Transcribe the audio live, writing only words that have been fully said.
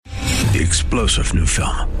The explosive new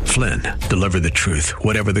film, Flynn, deliver the truth,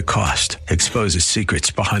 whatever the cost, exposes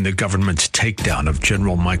secrets behind the government's takedown of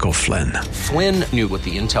General Michael Flynn. Flynn knew what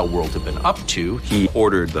the intel world had been up to. He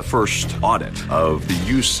ordered the first audit of the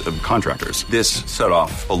use of contractors. This set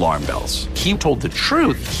off alarm bells. He told the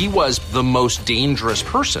truth. He was the most dangerous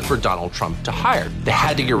person for Donald Trump to hire. They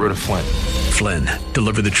had to get rid of Flynn. Flynn,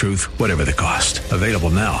 deliver the truth, whatever the cost. Available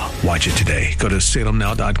now. Watch it today. Go to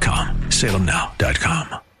salemnow.com.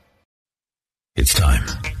 salemnow.com. It's time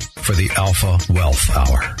for the Alpha Wealth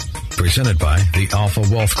Hour, presented by the Alpha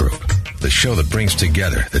Wealth Group, the show that brings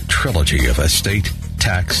together the trilogy of estate,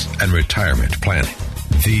 tax, and retirement planning.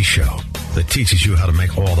 The show that teaches you how to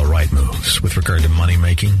make all the right moves with regard to money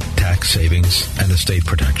making, tax savings, and estate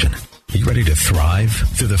protection. Are you ready to thrive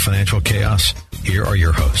through the financial chaos? Here are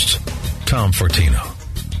your hosts, Tom Fortino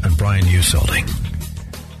and Brian Uselding.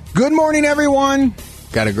 Good morning, everyone.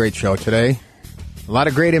 Got a great show today. A lot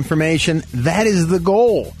of great information. That is the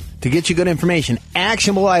goal, to get you good information.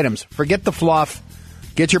 Actionable items. Forget the fluff.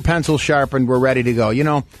 Get your pencil sharpened. We're ready to go. You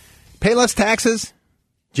know, pay less taxes,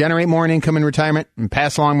 generate more in income in retirement, and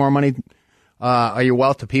pass along more money or your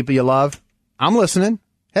wealth to people you love. I'm listening.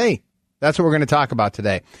 Hey, that's what we're going to talk about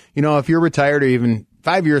today. You know, if you're retired or even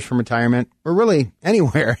 5 years from retirement, or really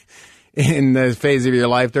anywhere in the phase of your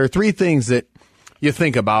life, there are three things that you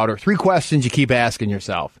think about, or three questions you keep asking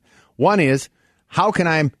yourself. One is, how can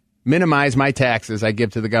I minimize my taxes I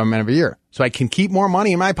give to the government every year so I can keep more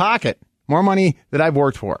money in my pocket, more money that I've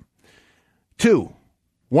worked for? Two,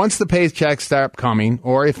 once the paychecks start coming,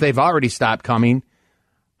 or if they've already stopped coming,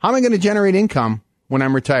 how am I going to generate income when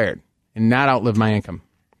I'm retired and not outlive my income?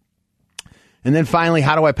 And then finally,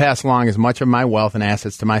 how do I pass along as much of my wealth and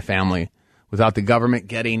assets to my family without the government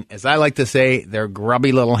getting, as I like to say, their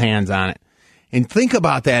grubby little hands on it? And think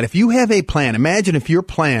about that. If you have a plan, imagine if your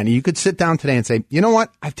plan, you could sit down today and say, you know what?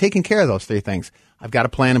 I've taken care of those three things. I've got a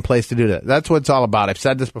plan in place to do that. That's what it's all about. I've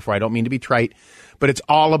said this before. I don't mean to be trite, but it's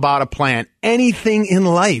all about a plan. Anything in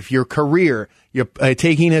life, your career, you're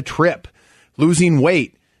taking a trip, losing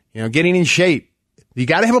weight, you know, getting in shape. You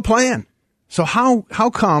got to have a plan. So how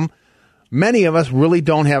come many of us really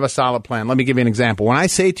don't have a solid plan? Let me give you an example. When I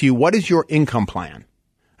say to you, what is your income plan?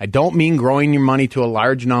 I don't mean growing your money to a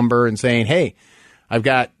large number and saying, hey, I've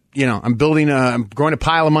got, you know, I'm growing a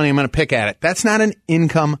pile of money, I'm going to pick at it. That's not an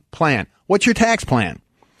income plan. What's your tax plan?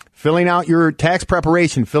 Filling out your tax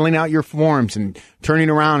preparation, filling out your forms and turning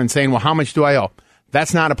around and saying, well, how much do I owe?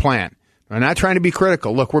 That's not a plan. I'm not trying to be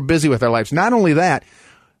critical. Look, we're busy with our lives. Not only that,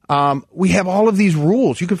 we have all of these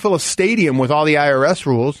rules. You can fill a stadium with all the IRS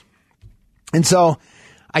rules. And so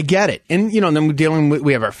I get it. And, you know, then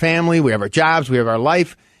we have our family, we have our jobs, we have our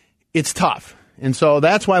life. It's tough. And so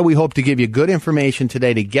that's why we hope to give you good information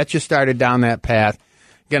today to get you started down that path.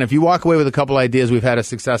 Again, if you walk away with a couple ideas, we've had a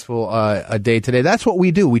successful a day today. That's what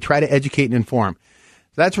we do. We try to educate and inform.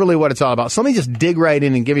 That's really what it's all about. So let me just dig right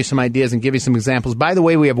in and give you some ideas and give you some examples. By the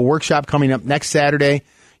way, we have a workshop coming up next Saturday.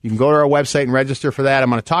 You can go to our website and register for that. I'm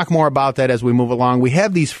going to talk more about that as we move along. We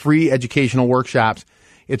have these free educational workshops.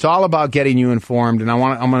 It's all about getting you informed, and I'm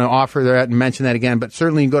going to offer that and mention that again. But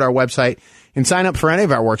certainly you can go to our website and sign up for any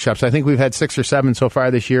of our workshops. I think we've had 6 or 7 so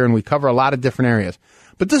far this year, and we cover a lot of different areas.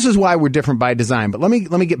 But this is why we're different by design. But let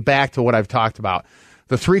me get back to what I've talked about.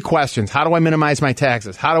 The three questions: how do I minimize my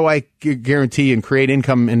taxes? How do I guarantee and create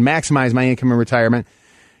income and maximize my income in retirement?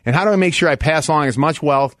 And how do I make sure I pass along as much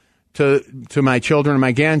wealth to my children and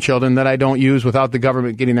my grandchildren that I don't use without the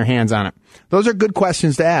government getting their hands on it? Those are good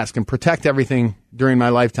questions to ask and protect everything during my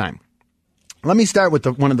lifetime. Let me start with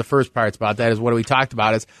one of the first parts about that is what we talked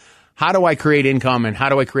about is how do I create income and how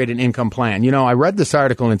do I create an income plan? You know, I read this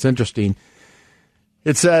article and it's interesting.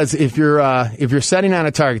 It says if you're setting on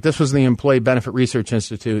a target, this was the Employee Benefit Research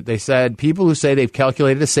Institute. They said people who say they've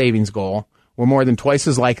calculated a savings goal were more than twice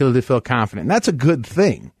as likely to feel confident. And that's a good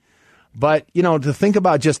thing. But, you know, to think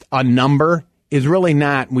about just a number is really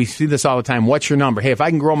not, we see this all the time. What's your number? Hey, if I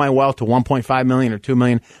can grow my wealth to 1.5 million or 2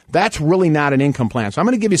 million, that's really not an income plan. So I'm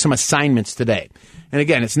going to give you some assignments today. And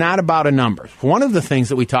again, it's not about a number. One of the things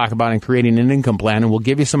that we talk about in creating an income plan, and we'll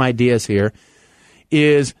give you some ideas here,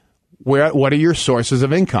 is what are your sources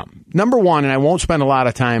of income? Number one, and I won't spend a lot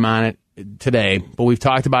of time on it today, but we've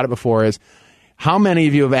talked about it before, is how many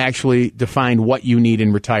of you have actually defined what you need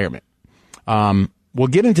in retirement? We'll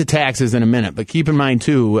get into taxes in a minute, but keep in mind,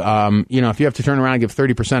 too, you know, if you have to turn around and give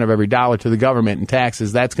 30% of every dollar to the government in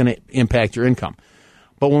taxes, that's going to impact your income.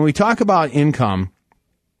 But when we talk about income,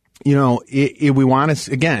 you know, we want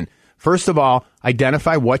to, again, first of all,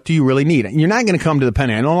 identify what do you really need. You're not going to come to the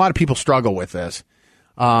penny. I know a lot of people struggle with this.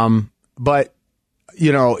 But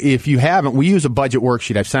if you haven't, we use a budget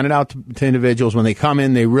worksheet. I've sent it out to individuals when they come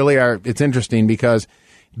in. They really are. It's interesting because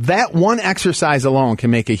that one exercise alone can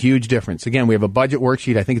make a huge difference. Again, we have a budget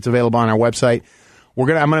worksheet. I think it's available on our website. I'm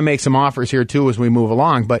going to make some offers here too as we move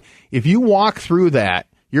along. But if you walk through that,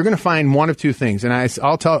 you're going to find one of two things. And I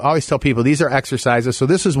always tell people these are exercises. So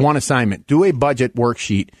this is one assignment. Do a budget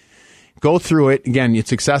worksheet. Go through it. Again,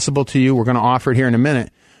 it's accessible to you. We're going to offer it here in a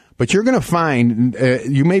minute. But you're going to find,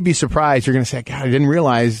 you may be surprised. You're going to say, God, I didn't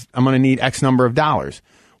realize I'm going to need X number of dollars.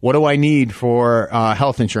 What do I need for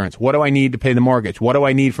health insurance? What do I need to pay the mortgage? What do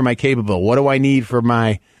I need for my cable bill? What do I need for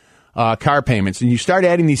my car payments? And you start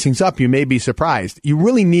adding these things up, you may be surprised. You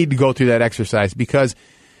really need to go through that exercise because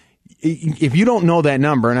if you don't know that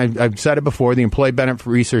number, and I've said it before, the Employee Benefit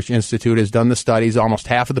Research Institute has done the studies. Almost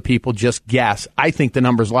half of the people just guess. I think the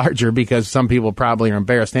number's larger because some people probably are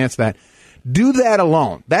embarrassed to answer that. Do that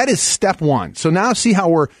alone. That is step one. So now see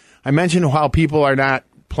how I mentioned how people are not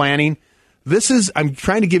planning. I'm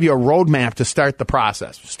trying to give you a roadmap to start the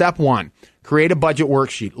process. Step one, create a budget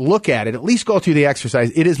worksheet. Look at it. At least go through the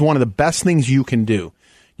exercise. It is one of the best things you can do.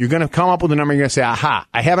 You're going to come up with a number. You're going to say, aha,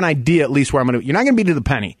 I have an idea at least where I'm going to. You're not going to be to the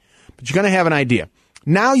penny, but you're going to have an idea.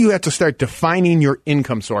 Now you have to start defining your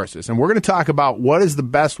income sources. And we're going to talk about what is the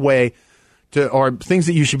best way or things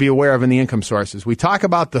that you should be aware of in the income sources. We talk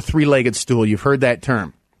about the three-legged stool. You've heard that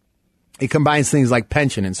term. It combines things like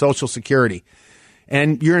pension and Social Security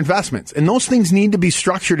and your investments. And those things need to be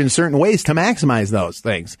structured in certain ways to maximize those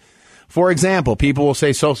things. For example, people will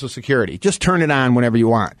say Social Security. Just turn it on whenever you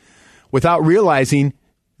want without realizing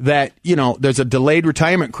that, there's a delayed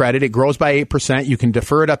retirement credit. It grows by 8%. You can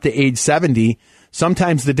defer it up to age 70.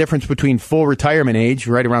 Sometimes the difference between full retirement age,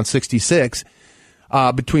 right around 66,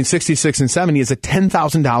 between 66 and 70 is a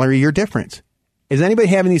 $10,000 a year difference. Is anybody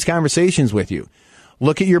having these conversations with you?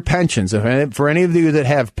 Look at your pensions. For any of you that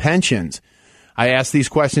have pensions, I asked these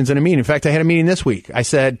questions in a meeting. In fact, I had a meeting this week. I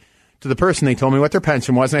said to the person, they told me what their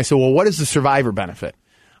pension was, and I said, well, what is the survivor benefit?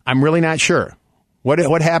 I'm really not sure.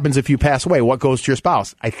 What happens if you pass away? What goes to your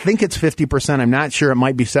spouse? I think it's 50%. I'm not sure. It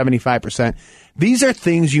might be 75%. These are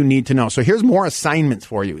things you need to know. So here's more assignments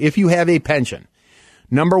for you. If you have a pension,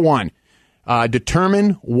 number one,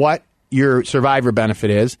 determine what your survivor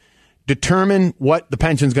benefit is. Determine what the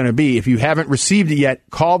pension is going to be. If you haven't received it yet,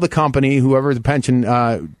 call the company, whoever the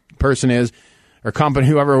pension person is, or company,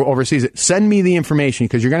 whoever oversees it. Send me the information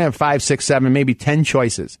because you're going to have 5, 6, 7, maybe 10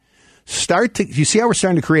 choices. You see how we're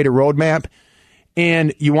starting to create a roadmap?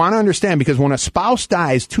 And you want to understand because when a spouse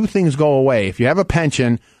dies, two things go away. If you have a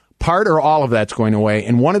pension, part or all of that's going away,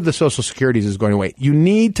 and one of the Social Securities is going away. You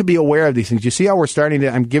need to be aware of these things. You see how we're starting to,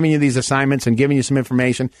 I'm giving you these assignments and giving you some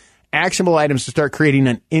information, actionable items to start creating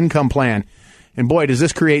an income plan. And boy, does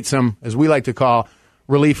this create some, as we like to call,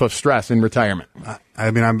 relief of stress in retirement.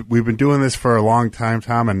 We've been doing this for a long time,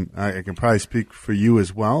 Tom, and I can probably speak for you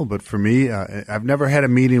as well. But for me, I've never had a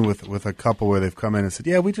meeting with a couple where they've come in and said,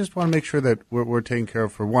 yeah, we just want to make sure that we're taken care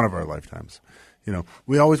of for one of our lifetimes.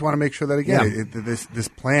 We always want to make sure that, again, this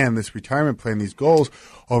plan, this retirement plan, these goals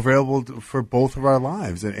are available for both of our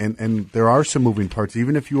lives. And there are some moving parts.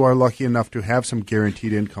 Even if you are lucky enough to have some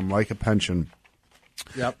guaranteed income like a pension,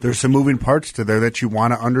 there's some moving parts to there that you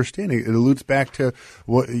want to understand. It alludes back to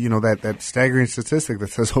what that staggering statistic that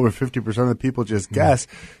says over 50% of the people just guess.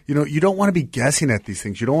 You don't want to be guessing at these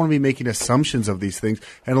things. You don't want to be making assumptions of these things.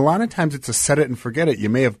 And a lot of times it's a set it and forget it. You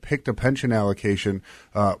may have picked a pension allocation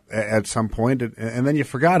at some point, and then you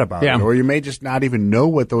forgot about it, or you may just not even know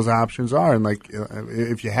what those options are. And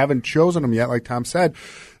if you haven't chosen them yet, like Tom said,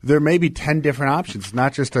 there may be 10 different options,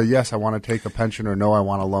 not just a yes, I want to take a pension, or no, I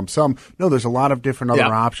want a lump sum. No, there's a lot of different other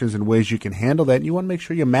options and ways you can handle that. And you want to make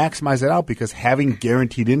sure you maximize it out because having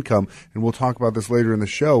guaranteed income, and we'll talk about this later in the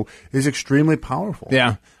show, is extremely powerful.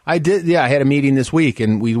 Yeah, I did. Yeah, I had a meeting this week,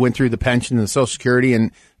 and we went through the pension and the Social Security, and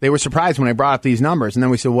they were surprised when I brought up these numbers. And then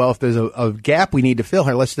we said, well, if there's a gap we need to fill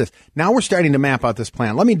here, let's do this. Now we're starting to map out this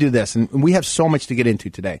plan. Let me do this, and we have so much to get into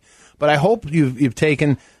today. But I hope you've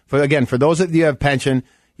taken, for those of you who have pension,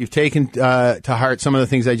 you've taken to heart some of the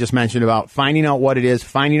things I just mentioned about finding out what it is,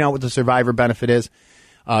 finding out what the survivor benefit is.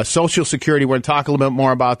 Social Security, we're going to talk a little bit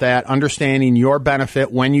more about that, understanding your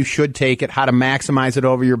benefit, when you should take it, how to maximize it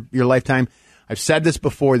over your lifetime. I've said this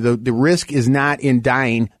before, the risk is not in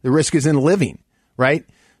dying, the risk is in living, right?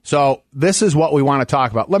 So this is what we want to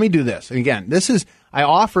talk about. Let me do this. And again, I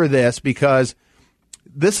offer this because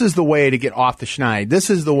this is the way to get off the schneid. This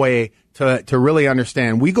is the way to really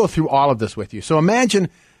understand. We go through all of this with you. So imagine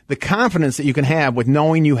the confidence that you can have with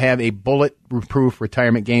knowing you have a bulletproof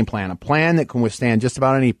retirement game plan, a plan that can withstand just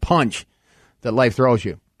about any punch that life throws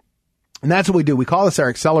you. And that's what we do. We call this our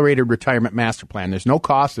Accelerated Retirement Master Plan. There's no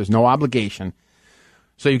cost. There's no obligation.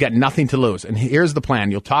 So you've got nothing to lose. And here's the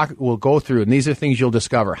plan. We'll go through, and these are things you'll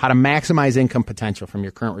discover. How to maximize income potential from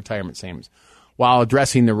your current retirement savings while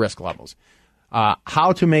addressing the risk levels.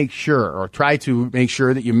 How to make sure, or try to make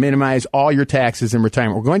sure, that you minimize all your taxes in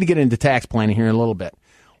retirement. We're going to get into tax planning here in a little bit.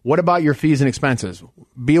 What about your fees and expenses?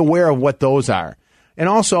 Be aware of what those are. And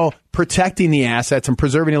also protecting the assets and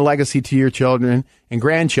preserving a legacy to your children and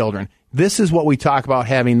grandchildren. This is what we talk about,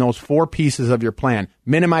 having those 4 pieces of your plan: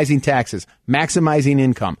 minimizing taxes, maximizing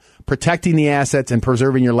income, protecting the assets, and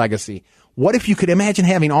preserving your legacy. What if you could imagine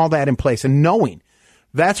having all that in place and knowing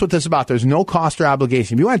that's what this is about? There's no cost or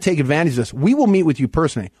obligation. If you want to take advantage of this, we will meet with you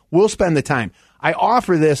personally. We'll spend the time. I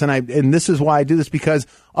offer this, and this is why I do this, because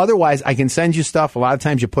otherwise I can send you stuff. A lot of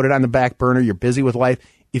times you put it on the back burner. You're busy with life.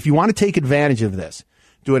 If you want to take advantage of this,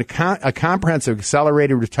 do a comprehensive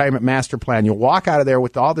accelerated retirement master plan. You'll walk out of there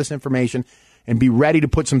with all this information and be ready to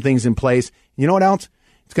put some things in place. You know what else?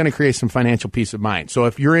 It's going to create some financial peace of mind. So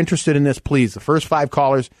if you're interested in this, please, the first 5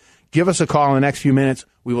 callers, give us a call in the next few minutes.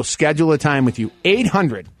 We will schedule a time with you.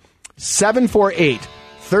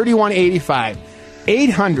 800-748-3185.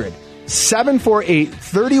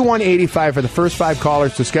 800-748-3185 for the first 5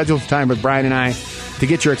 callers to schedule the time with Brian and I to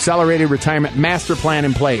get your accelerated retirement master plan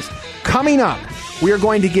in place. Coming up, we are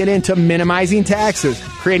going to get into minimizing taxes,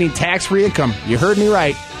 creating tax-free income. You heard me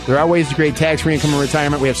right. There are ways to create tax-free income in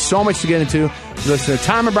retirement. We have so much to get into. Listen to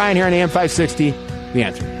Tom and Brian here on AM 560. The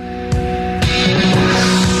Answer.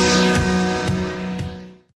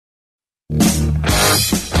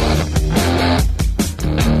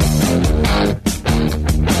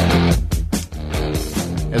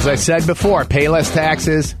 As I said before, pay less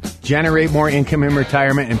taxes, generate more income in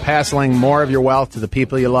retirement, and pass along more of your wealth to the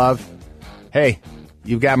people you love. Hey,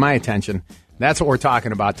 you've got my attention. That's what we're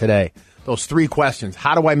talking about today. Those 3 questions.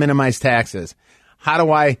 How do I minimize taxes? How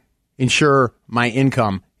do I ensure my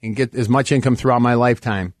income and get as much income throughout my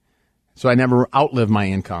lifetime so I never outlive my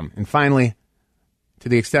income? And finally, to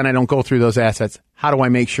the extent I don't go through those assets, how do I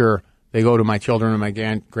make sure they go to my children and my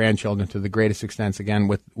grandchildren to the greatest extent, again,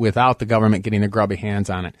 without the government getting their grubby hands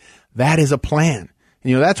on it? That is a plan.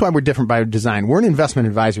 And, that's why we're different by design. We're an investment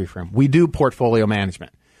advisory firm. We do portfolio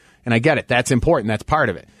management. And I get it. That's important. That's part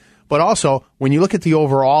of it. But also, when you look at the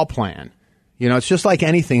overall plan, it's just like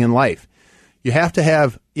anything in life. You have to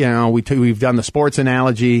have, we've done the sports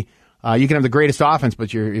analogy. You can have the greatest offense,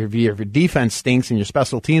 but your defense stinks and your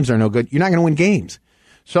special teams are no good. You're not going to win games.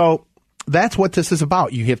 So that's what this is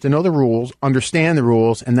about. You have to know the rules, understand the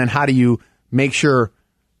rules, and then how do you make sure,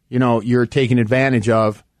 you're taking advantage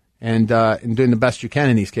of and doing the best you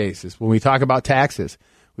can in these cases. When we talk about taxes,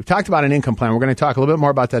 we've talked about an income plan. We're going to talk a little bit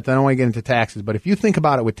more about that. Then I want to get into taxes. But if you think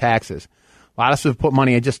about it with taxes, a lot of us have put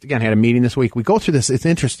money. I just, again, had a meeting this week. We go through this. It's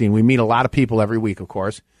interesting. We meet a lot of people every week, of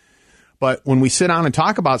course. But when we sit down and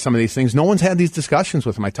talk about some of these things, no one's had these discussions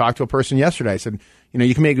with them. I talked to a person yesterday. I said,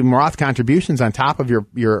 you can make Roth contributions on top of your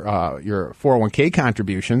 401k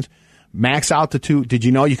contributions. Max out the 2. Did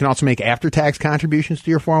you know you can also make after-tax contributions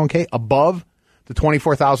to your 401k above the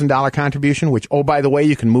 $24,000 contribution, which, oh, by the way,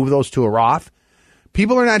 you can move those to a Roth?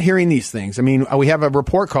 People are not hearing these things. I mean, we have a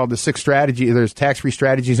report called The 6 Strategies. There's tax-free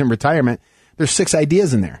strategies in retirement. There's 6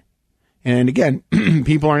 ideas in there. And again,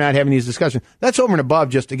 people are not having these discussions. That's over and above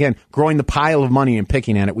just, again, growing the pile of money and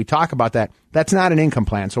picking at it. We talk about that. That's not an income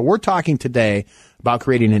plan. So we're talking today about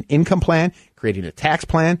creating an income plan, creating a tax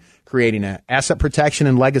plan, creating an asset protection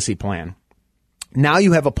and legacy plan. Now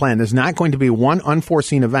you have a plan. There's not going to be one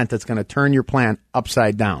unforeseen event that's going to turn your plan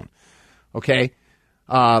upside down. Okay?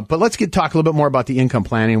 But let's talk a little bit more about the income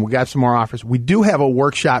planning. We got some more offers. We do have a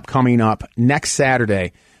workshop coming up next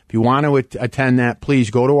Saturday. If you want to attend that,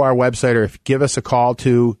 please go to our website or give us a call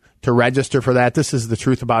to register for that. This is the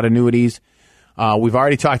truth about annuities. We've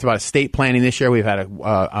already talked about estate planning this year. We've had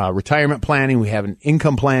a retirement planning. We have an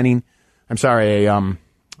income planning. I'm sorry,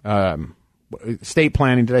 estate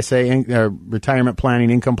planning. Did I say retirement planning,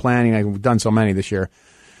 income planning? I've done so many this year.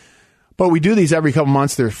 But we do these every couple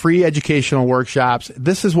months. They're free educational workshops.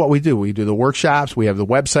 This is what we do. We do the workshops. We have the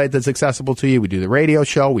website that's accessible to you. We do the radio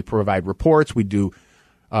show. We provide reports. We do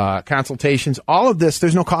consultations. All of this,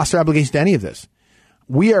 there's no cost or obligation to any of this.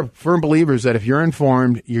 We are firm believers that if you're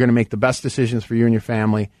informed, you're going to make the best decisions for you and your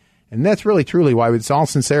family. And that's really, truly why it's all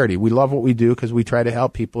sincerity. We love what we do because we try to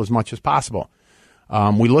help people as much as possible.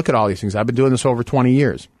 We look at all these things. I've been doing this over 20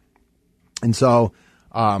 years. And so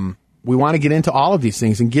we want to get into all of these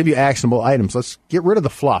things and give you actionable items. Let's get rid of the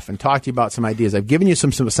fluff and talk to you about some ideas. I've given you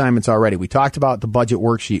some assignments already. We talked about the budget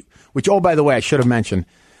worksheet, which, oh, by the way, I should have mentioned.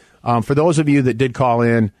 For those of you that did call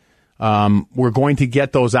in, we're going to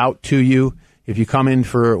get those out to you. If you come in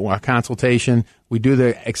for a consultation, we do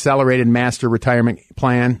the accelerated master retirement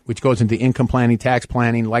plan, which goes into income planning, tax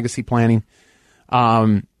planning, legacy planning.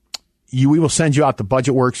 We will send you out the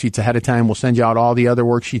budget worksheets ahead of time. We'll send you out all the other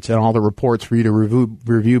worksheets and all the reports for you to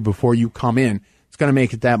review before you come in. It's going to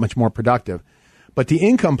make it that much more productive. But the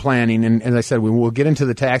income planning, and as I said, we will get into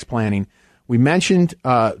the tax planning. We mentioned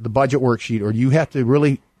the budget worksheet, or you have to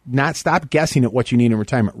really not stop guessing at what you need in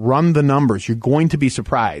retirement. Run the numbers. You're going to be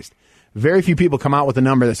surprised. Very few people come out with a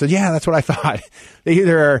number that says, yeah, that's what I thought. They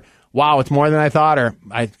either are, wow, it's more than I thought, or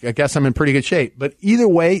I guess I'm in pretty good shape. But either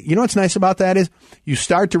way, you know what's nice about that is you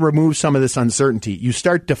start to remove some of this uncertainty. You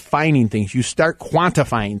start defining things. You start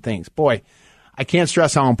quantifying things. Boy, I can't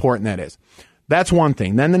stress how important that is. That's one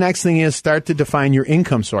thing. Then the next thing is start to define your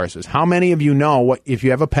income sources. How many of you know what if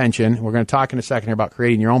you have a pension? We're going to talk in a second here about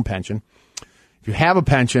creating your own pension. If you have a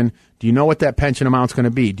pension, do you know what that pension amount's going to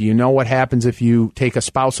be? Do you know what happens if you take a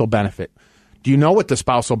spousal benefit? Do you know what the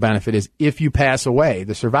spousal benefit is if you pass away,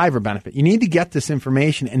 the survivor benefit? You need to get this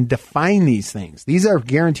information and define these things. These are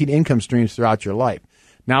guaranteed income streams throughout your life.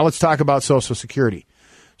 Now let's talk about Social Security.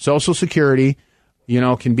 Social Security,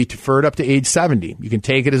 can be deferred up to age 70. You can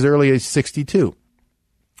take it as early as 62.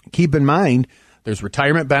 Keep in mind, there's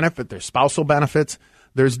retirement benefit, there's spousal benefits,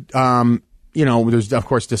 there's there's of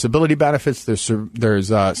course disability benefits, there's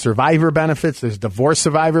survivor benefits, there's divorce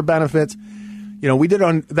survivor benefits.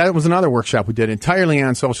 That was another workshop we did entirely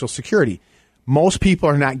on Social Security. Most people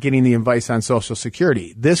are not getting the advice on Social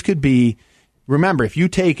Security. This could be, remember, if you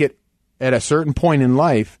take it at a certain point in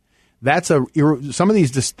life, some of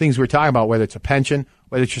these things we're talking about, whether it's a pension,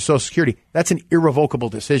 whether it's your Social Security, that's an irrevocable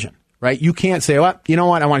decision, right? You can't say, well, you know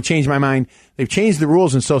what, I want to change my mind. They've changed the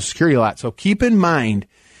rules in Social Security a lot. So keep in mind,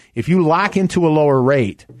 if you lock into a lower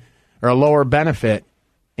rate or a lower benefit,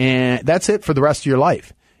 and that's it for the rest of your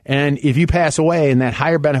life. And if you pass away and that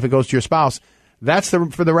higher benefit goes to your spouse, that's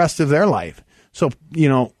for the rest of their life. So,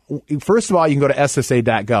 first of all, you can go to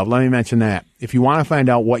SSA.gov. Let me mention that. If you want to find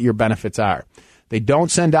out what your benefits are. They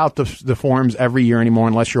don't send out the forms every year anymore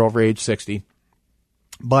unless you're over age 60.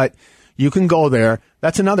 But you can go there.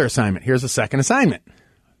 That's another assignment. Here's a second assignment.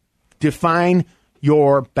 Define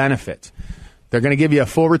your benefits. They're going to give you a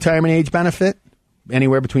full retirement age benefit,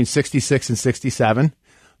 anywhere between 66 and 67.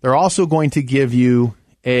 They're also going to give you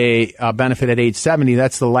a benefit at age 70.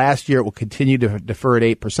 That's the last year it will continue to defer at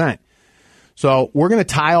 8%. So we're going to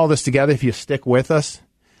tie all this together if you stick with us,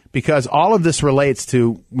 because all of this relates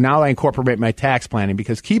to, now I incorporate my tax planning,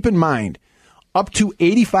 because keep in mind, up to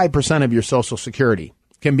 85% of your Social Security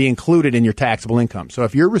can be included in your taxable income. So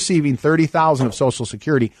if you're receiving $30,000 of Social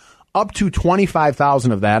Security, up to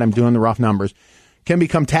 $25,000 of that, I'm doing the rough numbers, can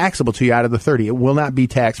become taxable to you out of the 30. It will not be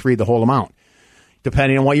tax-free, the whole amount,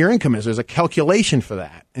 depending on what your income is. There's a calculation for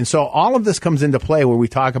that. And so all of this comes into play where we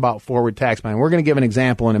talk about forward tax planning. We're going to give an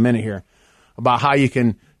example in a minute here about how you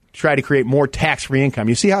can try to create more tax-free income.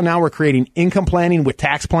 You see how now we're creating income planning with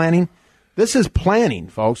tax planning? This is planning,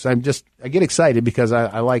 folks. I get excited because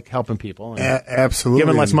I like helping people. And absolutely.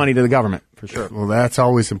 Giving less money to the government, for sure. Well, that's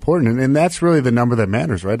always important. And that's really the number that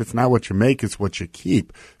matters, right? It's not what you make, it's what you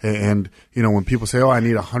keep. And, when people say, I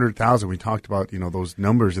need 100,000, we talked about, those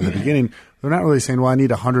numbers in the beginning. They're not really saying, I need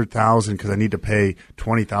 100,000 because I need to pay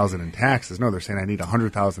 20,000 in taxes. No, they're saying I need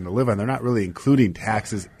 100,000 to live on. They're not really including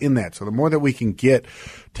taxes in that. So the more that we can get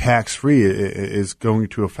tax-free is going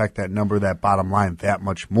to affect that number, that bottom line, that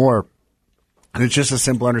much more. And it's just a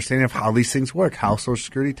simple understanding of how these things work, how Social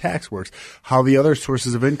Security tax works, how the other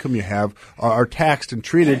sources of income you have are taxed and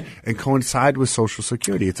treated and coincide with Social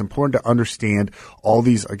Security. It's important to understand all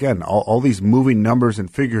these, again, all these moving numbers and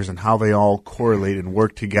figures and how they all correlate and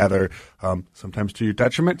work together, sometimes to your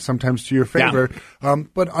detriment, sometimes to your favor. Yeah.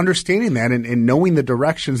 But understanding that and knowing the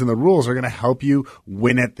directions and the rules are going to help you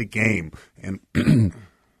win at the game. And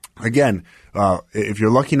again, if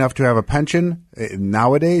you're lucky enough to have a pension,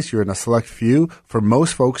 nowadays you're in a select few. For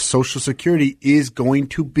most folks, Social Security is going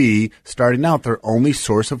to be, starting out, their only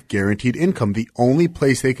source of guaranteed income. The only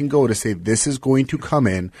place they can go to say, this is going to come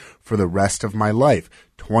in for the rest of my life,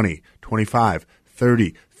 20, 25,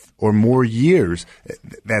 30, or more years.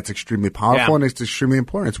 That's extremely powerful, and it's extremely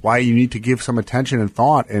important. It's why you need to give some attention and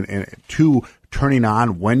thought and to turning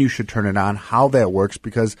on, when you should turn it on, how that works,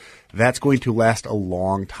 because that's going to last a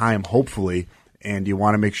long time, hopefully, and you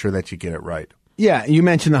want to make sure that you get it right. Yeah, you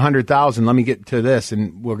mentioned the 100,000. Let me get to this,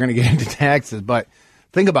 and we're going to get into taxes, but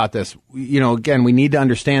think about this. Again, we need to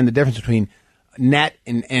understand the difference between net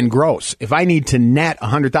and gross. If I need to net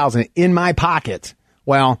 100,000 in my pocket,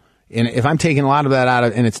 and if I'm taking a lot of that out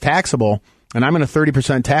and it's taxable, and I'm in a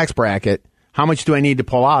 30% tax bracket, how much do I need to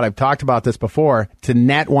pull out? I've talked about this before. To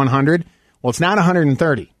net 100, well, it's not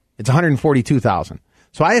 130. It's $142,000.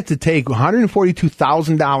 So I have to take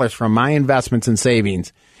 $142,000 from my investments and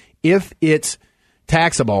savings if it's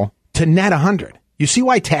taxable to net $100. You see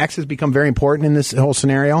why taxes become very important in this whole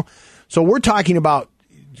scenario? So we're talking about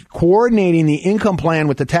coordinating the income plan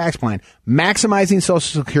with the tax plan, maximizing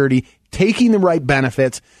Social Security, taking the right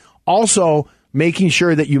benefits, also making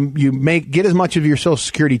sure that you get as much of your Social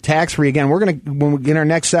Security tax free. Again, in our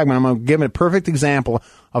next segment, I'm going to give it a perfect example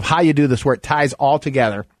of how you do this where it ties all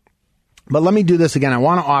together. But let me do this again. I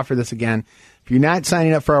want to offer this again. If you're not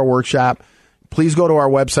signing up for our workshop, please go to our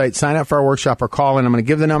website, sign up for our workshop, or call in. I'm going to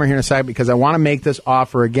give the number here in a second because I want to make this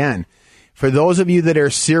offer again. For those of you that are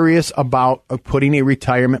serious about putting a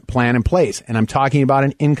retirement plan in place, and I'm talking about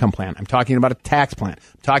an income plan, I'm talking about a tax plan,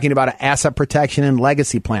 I'm talking about an asset protection and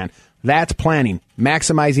legacy plan. That's planning,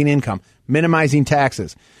 maximizing income, minimizing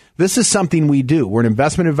taxes. This is something we do. We're an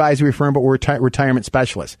investment advisory firm, but we're retirement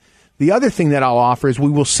specialists. The other thing that I'll offer is we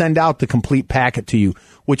will send out the complete packet to you,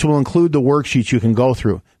 which will include the worksheets you can go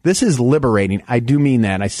through. This is liberating. I do mean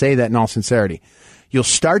that. I say that in all sincerity. You'll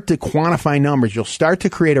start to quantify numbers. You'll start to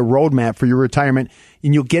create a roadmap for your retirement,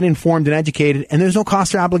 and you'll get informed and educated, and there's no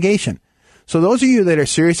cost or obligation. So those of you that are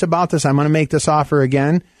serious about this, I'm going to make this offer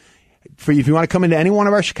again. For you, if you want to come into any one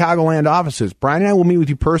of our Chicagoland offices, Brian and I will meet with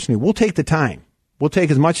you personally. We'll take the time. We'll take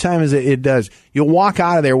as much time as it does. You'll walk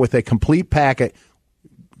out of there with a complete packet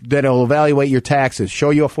that'll evaluate your taxes, show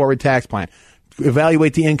you a forward tax plan,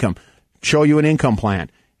 evaluate the income, show you an income plan,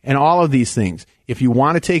 and all of these things. If you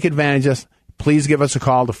want to take advantage of this, please give us a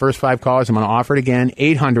call. The first 5 callers, I'm going to offer it again,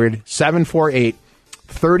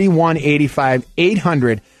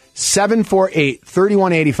 800-748-3185,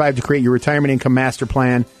 800-748-3185 to create your retirement income master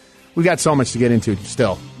plan. We got so much to get into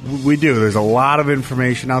still. We do. There's a lot of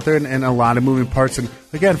information out there and a lot of moving parts. And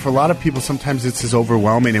again, for a lot of people, sometimes it's as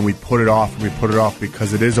overwhelming and we put it off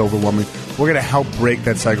because it is overwhelming. We're going to help break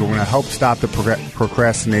that cycle. We're going to help stop the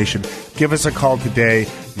procrastination. Give us a call today.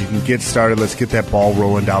 You can get started. Let's get that ball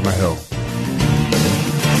rolling down the hill.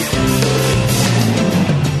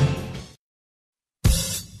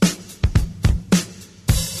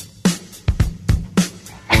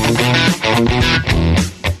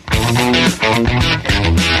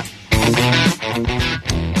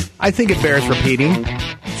 I think it bears repeating,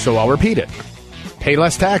 so I'll repeat it. Pay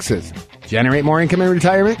less taxes, generate more income in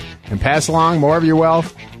retirement, and pass along more of your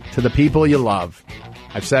wealth to the people you love.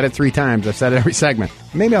 I've said it 3 times. I've said it every segment.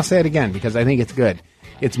 Maybe I'll say it again because I think it's good.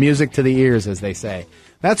 It's music to the ears, as they say.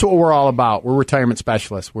 That's what we're all about. We're retirement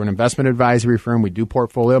specialists. We're an investment advisory firm. We do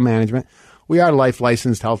portfolio management. We are life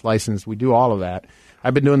licensed, health licensed. We do all of that.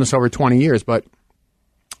 I've been doing this over 20 years, but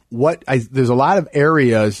there's a lot of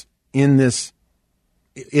areas in this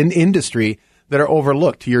industry that are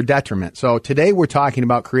overlooked to your detriment. So today we're talking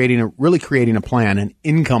about creating a plan, an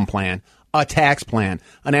income plan, a tax plan,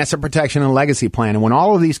 an asset protection and legacy plan. And when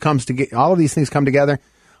all of these things come together,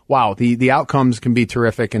 wow, the outcomes can be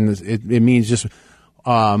terrific, and it means just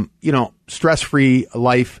stress-free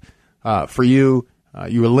life for you.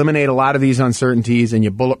 You eliminate a lot of these uncertainties and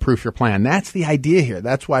you bulletproof your plan. That's the idea here.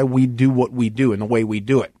 That's why we do what we do and the way we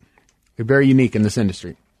do it. We're very unique in this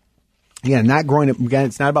industry. Again,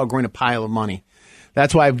 it's not about growing a pile of money.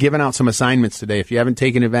 That's why I've given out some assignments today. If you haven't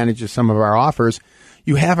taken advantage of some of our offers,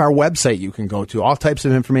 you have our website you can go to, all types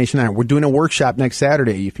of information on it. We're doing a workshop next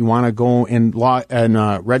Saturday. If you want to go and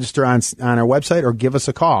register on our website or give us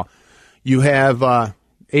a call, you have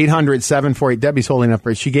 800-748. Debbie's holding up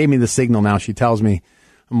her. She gave me the signal now. She tells me.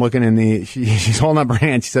 I'm looking she's holding up her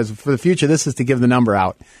hand. She says, for the future, this is to give the number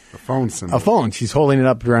out. A phone symbol. A phone. She's holding it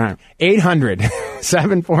up her arm.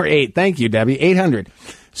 800-748. Thank you, Debbie.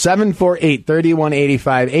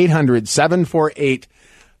 800-748-3185.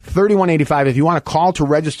 800-748-3185. If you want to call to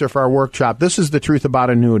register for our workshop, this is the truth about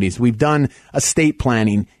annuities. We've done estate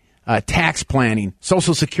planning, tax planning,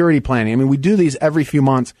 Social Security planning. I mean, we do these every few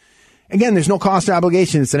months. Again, there's no cost or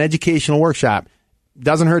obligation. It's an educational workshop.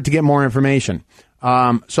 Doesn't hurt to get more information.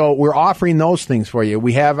 So we're offering those things for you.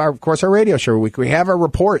 We have, of course, our radio show week. We have our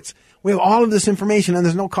reports. We have all of this information, and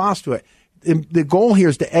there's no cost to it. The goal here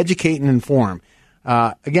is to educate and inform.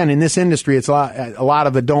 Again, in this industry, it's a lot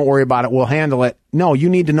of the don't worry about it, we'll handle it. No, you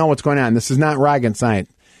need to know what's going on. This is not rocket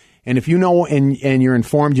science. And if you know and you're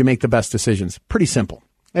informed, you make the best decisions. Pretty simple.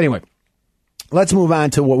 Anyway, let's move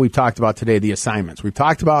on to what we've talked about today, the assignments. We've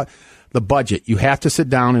talked about the budget. You have to sit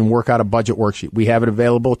down and work out a budget worksheet. We have it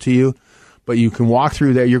available to you, but you can walk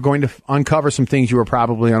through there. You're going to uncover some things you were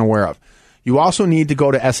probably unaware of. You also need to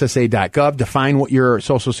go to SSA.gov, define what your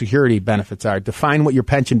Social Security benefits are, define what your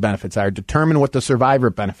pension benefits are, determine what the survivor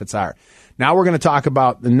benefits are. Now we're going to talk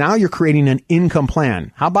about, now you're creating an income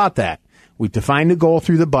plan. How about that? We've defined the goal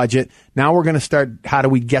through the budget. Now we're going to start, how do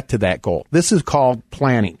we get to that goal? This is called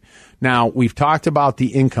planning. Now, we've talked about the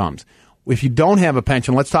incomes. If you don't have a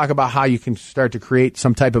pension, let's talk about how you can start to create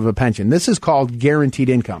some type of a pension. This is called guaranteed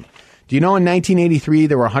income. Do you know in 1983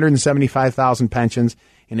 there were 175,000 pensions,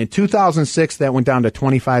 and in 2006 that went down to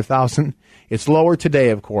 25,000? It's lower today,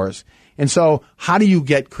 of course. And so how do you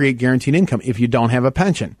create guaranteed income if you don't have a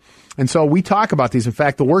pension? And so we talk about these. In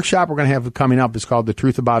fact, the workshop we're going to have coming up is called The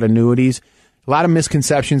Truth About Annuities. A lot of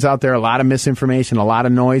misconceptions out there, a lot of misinformation, a lot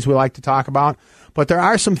of noise we like to talk about. But there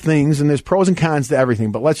are some things, and there's pros and cons to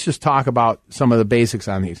everything. But let's just talk about some of the basics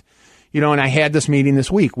on these. You know, and I had this meeting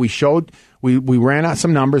this week. We ran out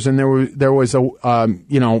some numbers, and there was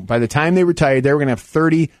by the time they retired, they were going to have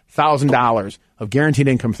 $30,000 of guaranteed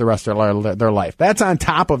income for the rest of their life. That's on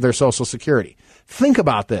top of their Social Security. Think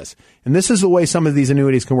about this. And this is the way some of these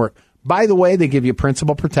annuities can work. By the way, they give you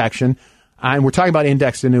principal protection, and we're talking about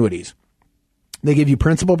indexed annuities. They give you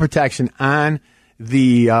principal protection on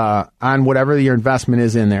on whatever your investment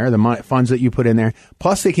is in there, the funds that you put in there.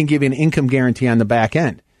 Plus, they can give you an income guarantee on the back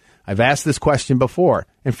end. I've asked this question before,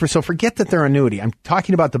 and so forget that they're annuity. I'm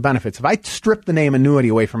talking about the benefits. If I strip the name annuity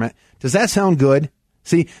away from it, does that sound good?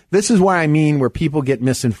 See, this is where I mean where people get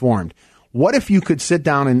misinformed. What if you could sit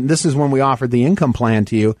down, and this is when we offered the income plan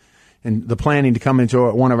to you and the planning to come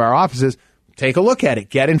into one of our offices, take a look at it,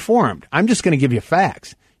 get informed. I'm just going to give you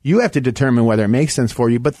facts. You have to determine whether it makes sense for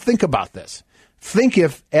you, but think about this. Think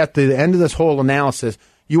if at the end of this whole analysis,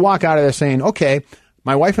 you walk out of there saying, okay,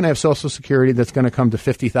 my wife and I have Social Security that's going to come to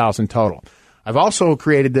 $50,000 total. I've also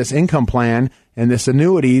created this income plan and this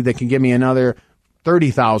annuity that can give me another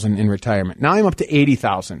 $30,000 in retirement. Now I'm up to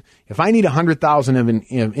 $80,000. If I need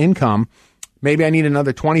 $100,000 of income, maybe I need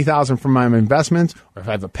another $20,000 from my investments, or if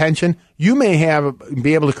I have a pension, you may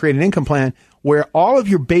be able to create an income plan where all of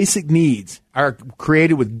your basic needs are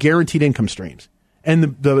created with guaranteed income streams. And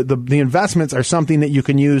the investments are something that you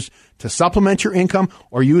can use to supplement your income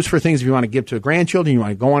or use for things if you want to give to grandchildren, you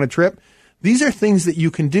want to go on a trip. These are things that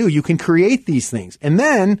you can do. You can create these things and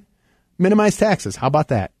then minimize taxes. How about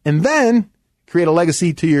that? And then create a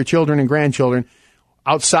legacy to your children and grandchildren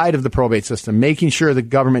outside of the probate system, making sure the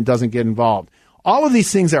government doesn't get involved. All of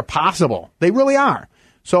these things are possible. They really are.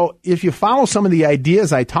 So if you follow some of the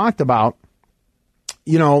ideas I talked about,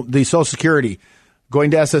 you know, the Social Security,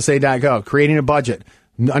 going to SSA.gov, creating a budget,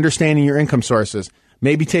 understanding your income sources,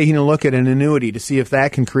 maybe taking a look at an annuity to see if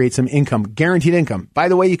that can create some income, guaranteed income. By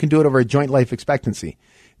the way, you can do it over a joint life expectancy.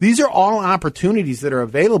 These are all opportunities that are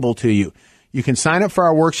available to you. You can sign up for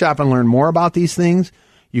our workshop and learn more about these things.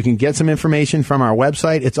 You can get some information from our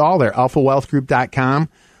website. It's all there,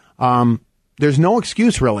 alphawealthgroup.com. There's no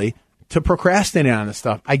excuse, really, to procrastinate on this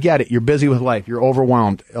stuff. I get it. You're busy with life. You're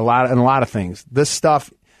overwhelmed a lot of things. This stuff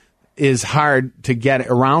is hard to get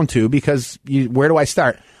around to because where do I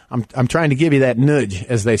start? I'm trying to give you that nudge,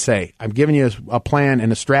 as they say. I'm giving you a plan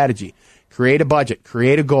and a strategy. Create a budget,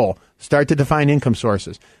 create a goal, start to define income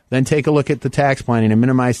sources, then take a look at the tax planning and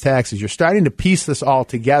minimize taxes. You're starting to piece this all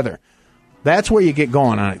together. That's where you get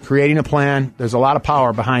going on it. Creating a plan. There's a lot of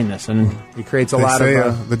power behind this, and it creates a lot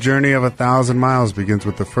of... the journey of 1,000 miles begins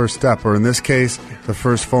with the first step, or in this case, the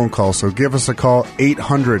first phone call. So give us a call,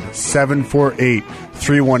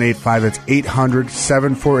 800-748-3185. That's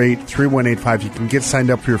 800-748-3185. You can get signed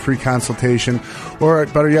up for your free consultation, or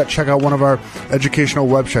better yet, check out one of our educational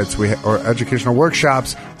websites or educational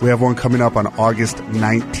workshops. We have one coming up on August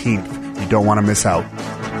 19th. You don't want to miss out.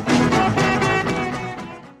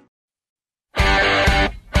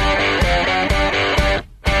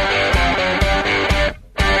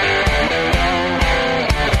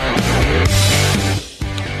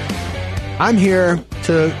 I'm here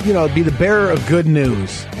to, be the bearer of good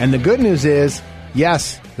news. And the good news is,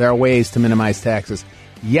 yes, there are ways to minimize taxes.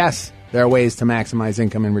 Yes, there are ways to maximize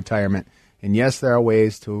income in retirement. And yes, there are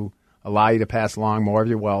ways to allow you to pass along more of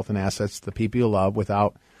your wealth and assets to the people you love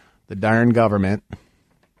without the darn government.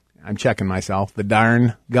 I'm checking myself. The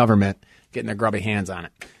darn government getting their grubby hands on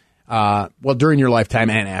it. During your lifetime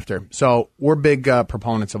and after. So we're big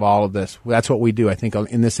proponents of all of this. That's what we do. I think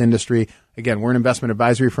in this industry, again, we're an investment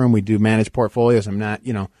advisory firm. We do manage portfolios. I'm not,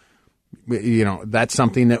 that's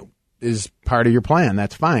something that is part of your plan.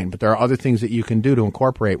 That's fine. But there are other things that you can do to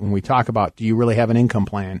incorporate when we talk about, do you really have an income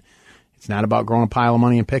plan? It's not about growing a pile of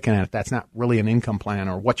money and picking at it. That's not really an income plan,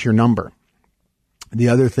 or what's your number. The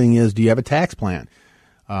other thing is, do you have a tax plan?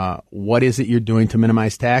 What is it you're doing to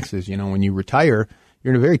minimize taxes? When you retire,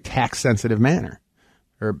 you're in a very tax-sensitive manner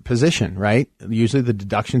or position, right? Usually the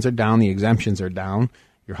deductions are down, the exemptions are down.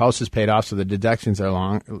 Your house is paid off, so the deductions are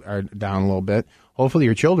down a little bit. Hopefully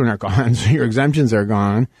your children are gone, so your exemptions are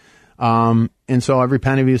gone. And so every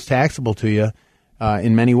penny of it is taxable to you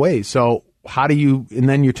in many ways. So how do you, and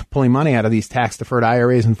then you're pulling money out of these tax-deferred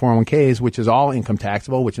IRAs and 401ks, which is all income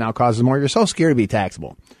taxable, which now causes more of your Social Security to be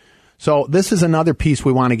taxable. So this is another piece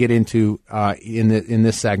we want to get into in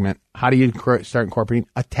this segment. How do you start incorporating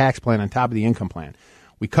a tax plan on top of the income plan?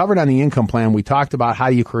 We covered on the income plan. We talked about how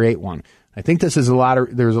do you create one. I think there's a lot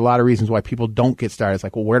of reasons why people don't get started. It's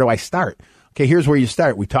like, well, where do I start? Okay, here's where you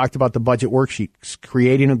start. We talked about the budget worksheet,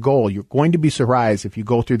 creating a goal. You're going to be surprised if you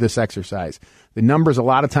go through this exercise. The numbers a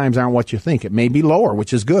lot of times aren't what you think. It may be lower,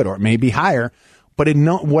 which is good, or it may be higher, but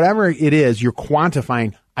whatever it is, you're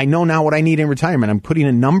quantifying. I know now what I need in retirement. I'm putting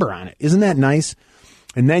a number on it. Isn't that nice?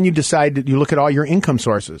 And then you decide that you look at all your income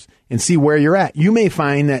sources and see where you're at. You may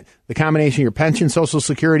find that the combination of your pension, Social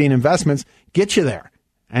Security, and investments gets you there.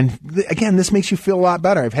 And again, this makes you feel a lot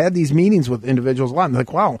better. I've had these meetings with individuals a lot. And they're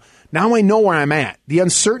like, wow, now I know where I'm at. The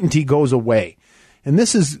uncertainty goes away. And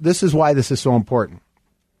this is why this is so important.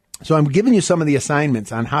 So I'm giving you some of the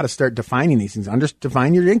assignments on how to start defining these things.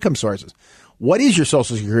 Define your income sources. What is your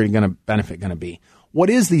Social Security benefit going to be? What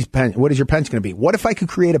is your pension going to be? What if I could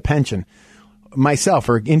create a pension myself,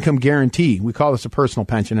 or income guarantee? We call this a personal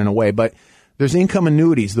pension in a way, but there's income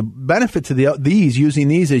annuities. The benefit to using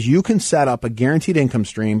these is you can set up a guaranteed income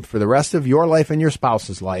stream for the rest of your life and your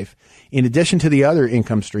spouse's life, in addition to the other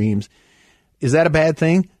income streams. Is that a bad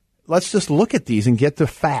thing? Let's just look at these and get the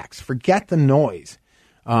facts. Forget the noise.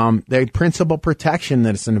 The principal protection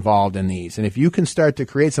that's involved in these. And if you can start to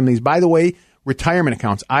create some of these, by the way, retirement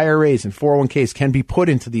accounts, IRAs, and 401ks can be put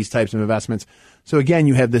into these types of investments. So again,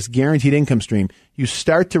 you have this guaranteed income stream. You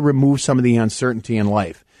start to remove some of the uncertainty in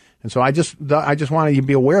life. And so I just wanted you to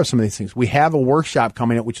be aware of some of these things. We have a workshop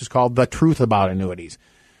coming up, which is called The Truth About Annuities.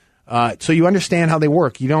 So you understand how they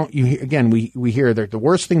work. We hear they're the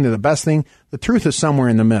worst thing, they're the best thing. The truth is somewhere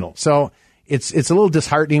in the middle. So it's a little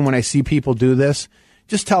disheartening when I see people do this.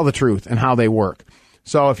 Just tell the truth and how they work.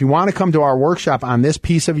 So if you want to come to our workshop on this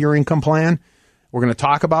piece of your income plan, we're going to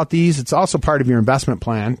talk about these. It's also part of your investment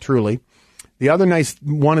plan, truly. The other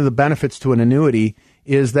one of the benefits to an annuity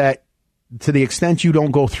is that to the extent you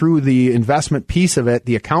don't go through the investment piece of it,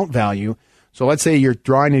 the account value, so let's say you're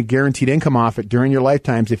drawing a guaranteed income off it during your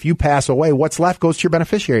lifetimes. If you pass away, what's left goes to your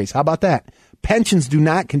beneficiaries. How about that? Pensions do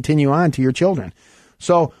not continue on to your children.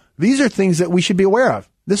 So these are things that we should be aware of.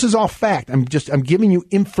 This is all fact. I'm giving you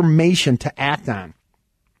information to act on.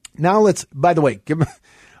 Now by the way, give us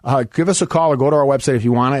a call or go to our website if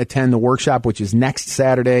you want to attend the workshop, which is next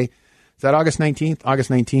Saturday. Is that August 19th? August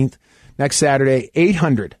 19th. Next Saturday,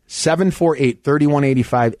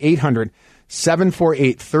 800-748-3185,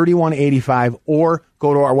 800-748-3185, or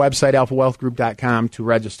go to our website, alphawealthgroup.com, to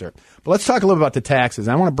register. But let's talk a little about the taxes.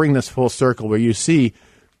 I want to bring this full circle where you see,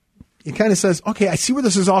 it kind of says, okay, I see where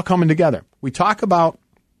this is all coming together. We talk about,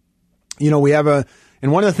 we have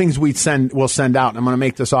and one of the things we'll send out, and I'm going to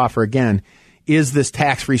make this offer again, is this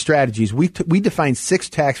tax-free strategies. We define 6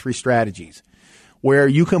 tax-free strategies where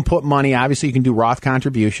you can put money. Obviously, you can do Roth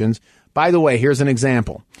contributions. By the way, here's an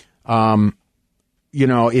example.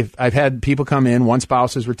 If I've had people come in, one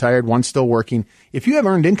spouse is retired, one's still working. If you have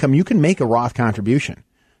earned income, you can make a Roth contribution.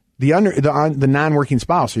 The non-working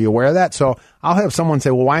spouse, are you aware of that? So I'll have someone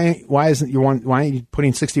say, well, why aren't you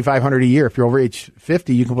putting $6,500 a year? If you're over age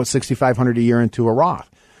 50, you can put $6,500 a year into a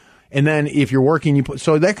Roth. And then if you're working,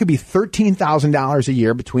 so that could be $13,000 a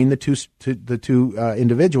year between the two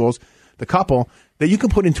individuals, the couple, that you can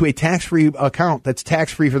put into a tax-free account that's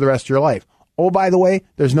tax-free for the rest of your life. Oh, by the way,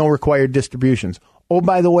 there's no required distributions. Oh,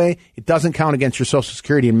 by the way, it doesn't count against your Social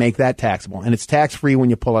Security and make that taxable. And it's tax-free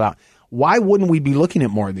when you pull it out. Why wouldn't we be looking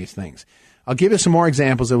at more of these things? I'll give you some more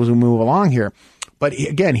examples as we move along here. But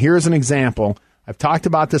again, here's an example. I've talked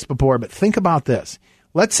about this before, but think about this.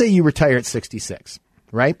 Let's say you retire at 66,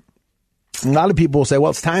 right? A lot of people will say,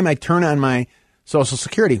 well, it's time I turn on my Social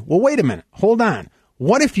Security. Well, wait a minute. Hold on.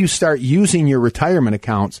 What if you start using your retirement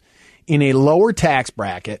accounts in a lower tax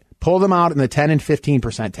bracket, pull them out in the 10 and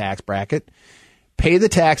 15% tax bracket, pay the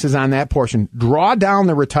taxes on that portion, draw down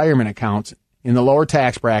the retirement accounts in the lower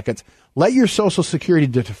tax brackets, let your Social Security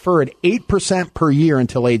defer at 8% per year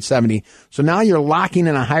until age 70. So now you're locking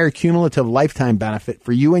in a higher cumulative lifetime benefit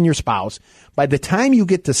for you and your spouse. By the time you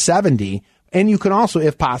get to 70, and you can also,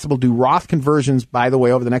 if possible, do Roth conversions, by the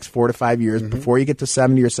way, over the next 4 to 5 years before you get to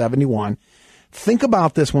 70 or 71. Think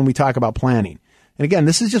about this when we talk about planning. And again,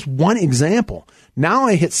 this is just one example. Now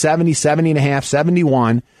I hit 70, 70 and a half,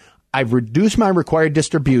 71. I've reduced my required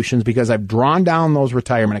distributions because I've drawn down those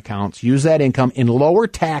retirement accounts, use that income in lower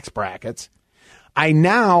tax brackets. I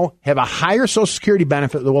now have a higher Social Security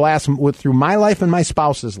benefit that will last through my life and my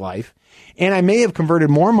spouse's life. And I may have converted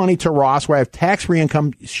more money to Roth where I have tax-free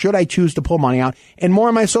income should I choose to pull money out, and more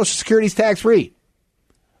of my Social Security is tax-free.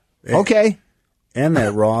 Okay. And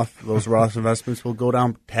that those Roth investments will go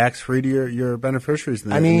down tax-free to your beneficiaries.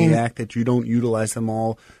 And the act that you don't utilize them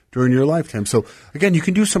all during your lifetime. So again, you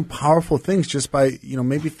can do some powerful things just by,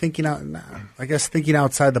 maybe thinking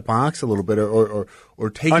outside the box a little bit, or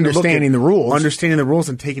taking understanding the rules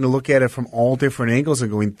and taking a look at it from all different angles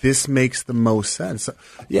and going, this makes the most sense. So,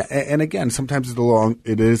 yeah. And again, sometimes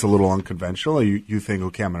it is a little unconventional. You think,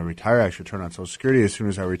 okay, I'm going to retire. I should turn on Social Security as soon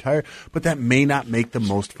as I retire, but that may not make the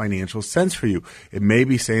most financial sense for you. It may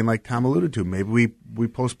be saying, like Tom alluded to, maybe we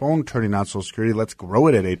postpone turning on Social Security. Let's grow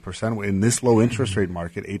it at 8% in this low interest rate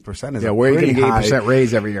market. 8% is where are you getting 8%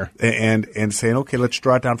 raise every year? And saying, okay, let's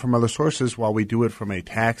draw it down from other sources while we do it from a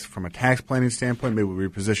tax planning standpoint. Maybe we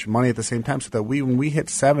reposition money at the same time so that when we hit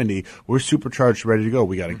 70, we're supercharged, ready to go.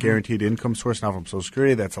 We got a guaranteed income source now from Social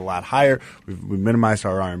Security that's a lot higher. We minimized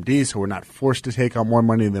our RMD, so we're not forced to take on more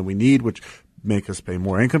money than we need, which make us pay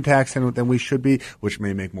more income tax than we should be, which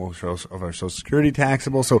may make most of our Social Security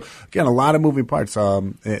taxable. So again, a lot of moving parts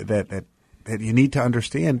that you need to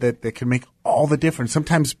understand that can make all the difference.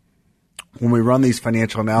 Sometimes when we run these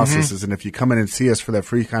financial analyses, and if you come in and see us for that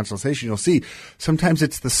free consultation, you'll see sometimes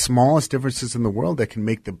it's the smallest differences in the world that can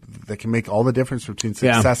make all the difference between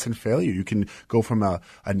success and failure. You can go from a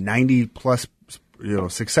 90+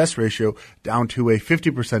 success ratio down to a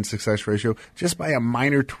 50% success ratio just by a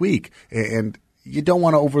minor tweak. And you don't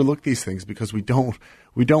want to overlook these things because we don't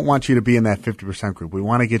want you to be in that 50% group. We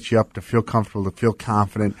want to get you up to feel comfortable, to feel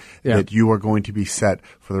confident that you are going to be set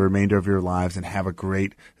for the remainder of your lives and have a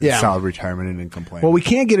great, solid retirement and income plan. Well, we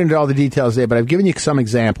can't get into all the details today, but I've given you some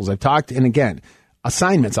examples. I've talked, and again,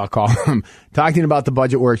 assignments, I'll call them, talking about the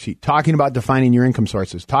budget worksheet, talking about defining your income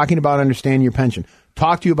sources, talking about understanding your pension,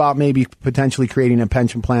 talk to you about maybe potentially creating a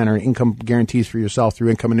pension plan or income guarantees for yourself through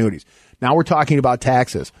income annuities. Now we're talking about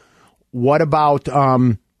taxes. What about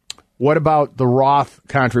the Roth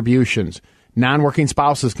contributions? Non-working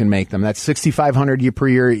spouses can make them. That's $6,500 per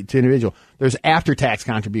year to individual. There's after-tax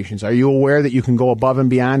contributions. Are you aware that you can go above and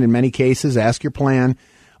beyond in many cases? Ask your plan.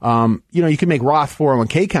 You can make Roth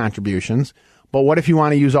 401k contributions, but what if you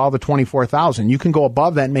want to use all the $24,000? You can go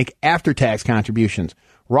above that and make after-tax contributions.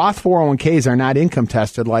 Roth 401ks are not income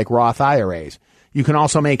tested like Roth IRAs. You can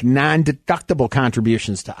also make non-deductible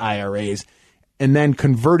contributions to IRAs and then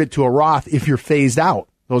convert it to a Roth if you're phased out.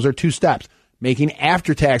 Those are two steps. Making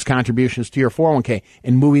after-tax contributions to your 401k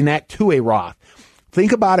and moving that to a Roth.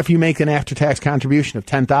 Think about if you make an after-tax contribution of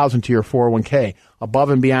 $10,000 to your 401k above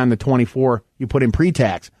and beyond the $24,000 you put in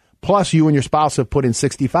pre-tax. Plus, you and your spouse have put in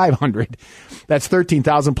 $6,500. That's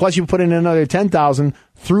 $13,000. Plus, you put in another $10,000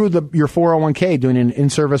 through your 401k doing an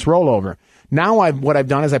in-service rollover. Now, what I've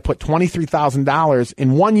done is I put $23,000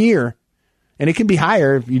 in 1 year, and it can be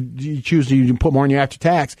higher if you choose to put more in your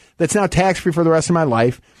after-tax. That's now tax-free for the rest of my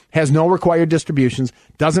life, has no required distributions,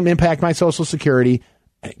 doesn't impact my Social Security,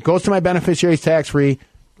 goes to my beneficiaries tax-free.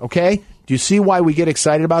 Okay? Do you see why we get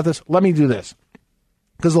excited about this? Let me do this.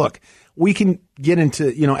 Because, look, we can get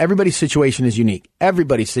into, everybody's situation is unique.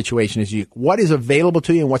 Everybody's situation is unique. What is available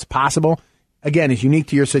to you and what's possible, again, is unique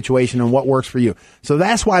to your situation and what works for you. So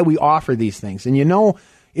that's why we offer these things. And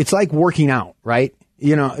it's like working out, right?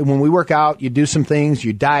 When we work out, you do some things,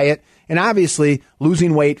 you diet, and obviously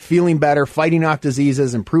losing weight, feeling better, fighting off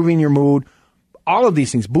diseases, improving your mood, all of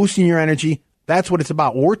these things, boosting your energy. That's what it's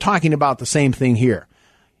about. We're talking about the same thing here.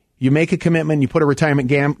 You make a commitment, you put a retirement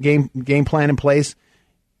game plan in place,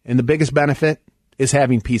 and the biggest benefit is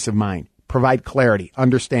having peace of mind. Provide clarity.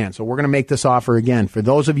 Understand. So we're going to make this offer again for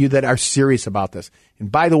those of you that are serious about this.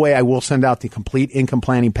 And by the way, I will send out the complete income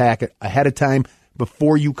planning packet ahead of time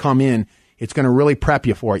before you come in. It's going to really prep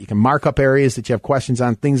you for it. You can mark up areas that you have questions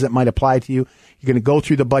on, things that might apply to you. You're going to go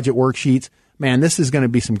through the budget worksheets. Man, this is going to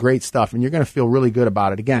be some great stuff, and you're going to feel really good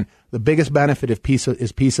about it. Again, the biggest benefit is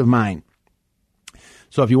peace of mind.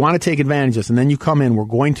 So if you want to take advantage of this, and then you come in, we're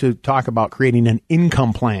going to talk about creating an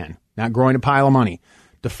income plan, not growing a pile of money,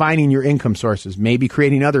 defining your income sources, maybe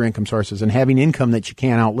creating other income sources, and having income that you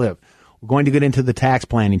can't outlive. We're going to get into the tax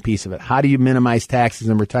planning piece of it. How do you minimize taxes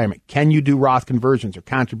in retirement? Can you do Roth conversions or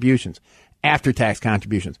contributions? After-tax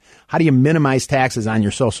contributions. How do you minimize taxes on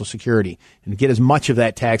your Social Security and get as much of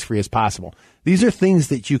that tax-free as possible? These are things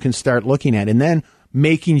that you can start looking at, and then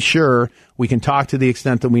making sure we can talk to the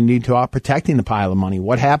extent that we need to about protecting the pile of money.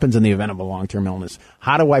 What happens in the event of a long-term illness?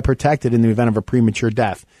 How do I protect it in the event of a premature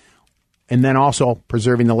death? And then also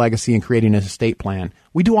preserving the legacy and creating an estate plan.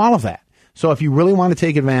 We do all of that. So if you really want to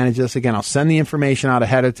take advantage of this, again, I'll send the information out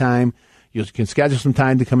ahead of time. You can schedule some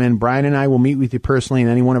time to come in. Brian and I will meet with you personally in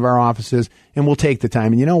any one of our offices, and we'll take the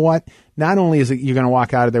time. And you know what? Not only is it you're going to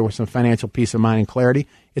walk out of there with some financial peace of mind and clarity,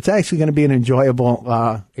 it's actually going to be an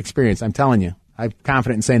enjoyable experience. I'm telling you. I'm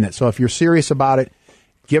confident in saying that. So if you're serious about it,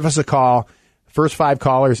 give us a call. First 5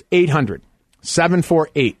 callers,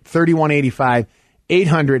 800-748-3185,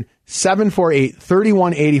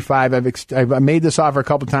 800-748-3185. I've made this offer a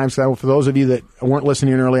couple of times. So for those of you that weren't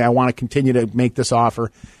listening earlier, I want to continue to make this offer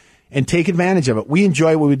and take advantage of it. We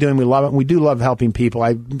enjoy what we're doing. We love it. And we do love helping people.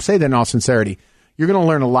 I say that in all sincerity. You're going to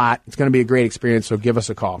learn a lot. It's going to be a great experience, so give us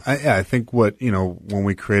a call. I think when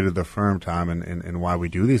we created the firm, Tom, and why we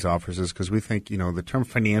do these offers is because we think, the term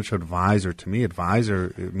financial advisor, to me,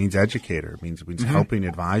 advisor, it means educator. It means helping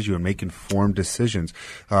advise you and make informed decisions.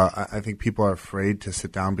 I think people are afraid to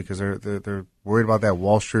sit down because they're worried about that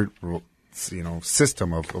Wall Street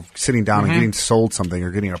system of sitting down and getting sold something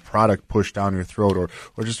or getting a product pushed down your throat or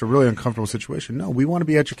just a really uncomfortable situation. No, we want to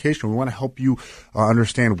be educational. We want to help you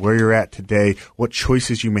understand where you're at today, what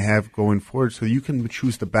choices you may have going forward so you can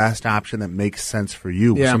choose the best option that makes sense for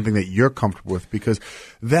you, something that you're comfortable with, because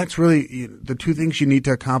that's really the two things you need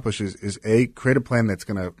to accomplish is A, create a plan that's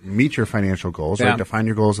going to meet your financial goals, right? Define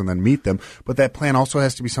your goals and then meet them. But that plan also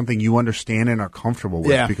has to be something you understand and are comfortable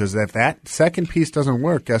with, because if that second piece doesn't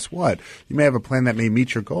work, guess what? You may have a plan that may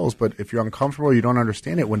meet your goals, but if you're uncomfortable, you don't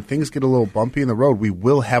understand it, when things get a little bumpy in the road, we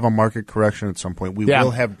will have a market correction at some point. We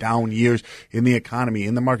will have down years in the economy,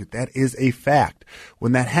 in the market. That is a fact.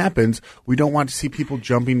 When that happens, we don't want to see people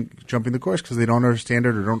jumping the course because they don't understand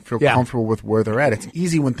it or don't feel comfortable with where they're at. It's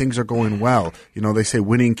easy when things are going well. They say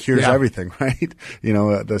winning cures everything, right?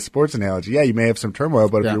 The sports analogy. Yeah, you may have some turmoil,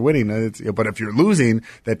 but if you're winning, but if you're losing,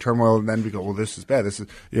 that turmoil, then we go, well, this is bad. This is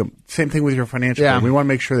same thing with your financial plan. We want to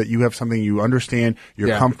make sure that you have something you understand,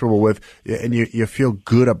 you're comfortable with, and you feel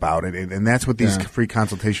good about it. And that's what these free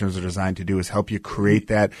consultations are designed to do, is help you create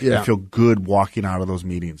that and feel good walking out of those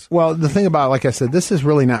meetings. Well, the thing about, like I said, this is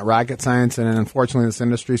really not rocket science, and unfortunately in this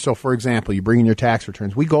industry. So, for example, you bring in your tax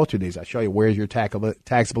returns. We go through these. I show you where's your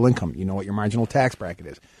taxable income. You know what your marginal tax bracket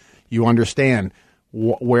is. You understand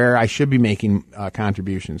where I should be making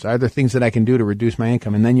contributions. Are there things that I can do to reduce my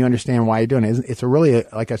income? And then you understand why you're doing it. It's a really,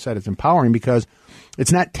 like I said, it's empowering because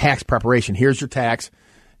it's not tax preparation. Here's your tax,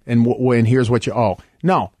 and here's what you owe.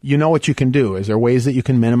 No, you know what you can do. Is there ways that you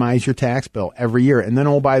can minimize your tax bill every year? And then,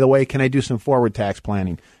 oh, by the way, can I do some forward tax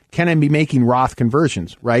planning? Can I be making Roth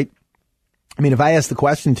conversions, right? I mean, if I ask the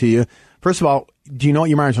question to you, first of all, do you know what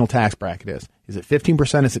your marginal tax bracket is? Is it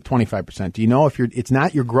 15%? Is it 25%? Do you know if it's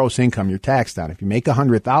not your gross income you're taxed on? If you make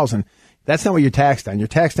 $100,000, that's not what you're taxed on. You're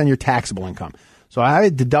taxed on your taxable income. So I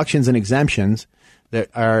have deductions and exemptions that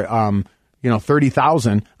are,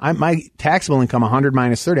 $30,000. My taxable income, 100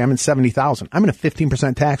 minus 30, I'm in 70,000. I'm in a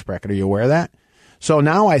 15% tax bracket. Are you aware of that? So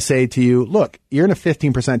now I say to you, look, you're in a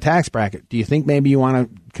 15% tax bracket. Do you think maybe you want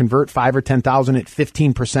to convert 5 or 10,000 at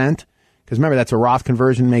 15%? Because remember, that's a Roth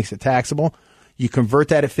conversion, makes it taxable. You convert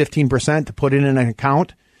that at 15% to put it in an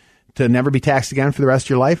account to never be taxed again for the rest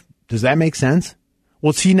of your life. Does that make sense?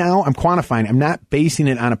 Well, see, now I'm quantifying. I'm not basing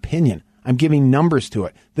it on opinion. I'm giving numbers to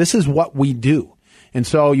it. This is what we do. And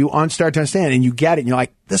so you start to understand and you get it and you're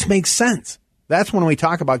like, this makes sense. That's when we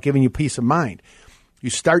talk about giving you peace of mind. You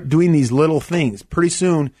start doing these little things. Pretty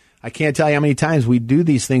soon, I can't tell you how many times we do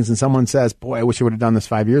these things and someone says, boy, I wish I would have done this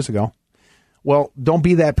 5 years ago. Well, don't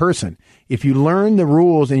be that person. If you learn the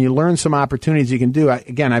rules and you learn some opportunities you can do,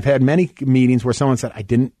 again, I've had many meetings where someone said,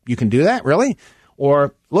 you can do that? Really?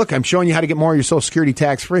 Or, look, I'm showing you how to get more of your Social Security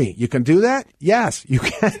tax-free. You can do that? Yes, you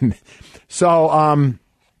can. So,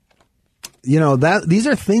 these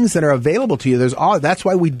are things that are available to you. That's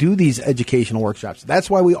why we do these educational workshops. That's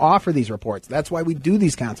why we offer these reports. That's why we do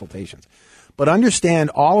these consultations. But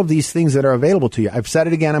understand all of these things that are available to you. I've said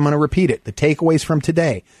it again. I'm going to repeat it. The takeaways from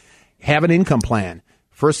today. Have an income plan.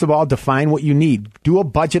 First of all, define what you need. Do a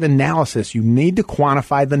budget analysis. You need to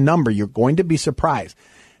quantify the number. You're going to be surprised.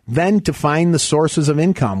 Then define the sources of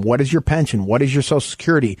income. What is your pension? What is your Social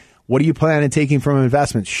Security? What do you plan on taking from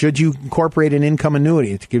investments? Should you incorporate an income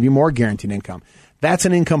annuity to give you more guaranteed income? That's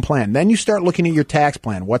an income plan. Then you start looking at your tax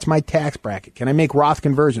plan. What's my tax bracket? Can I make Roth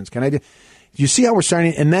conversions? Can I do? You see how we're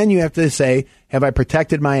starting? And then you have to say, have I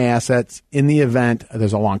protected my assets in the event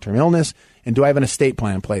there's a long-term illness? And do I have an estate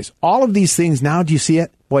plan in place? All of these things now, do you see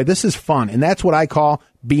it? Boy, this is fun. And that's what I call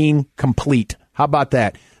being complete. How about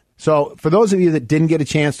that? So for those of you that didn't get a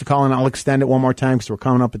chance to call in, I'll extend it one more time because we're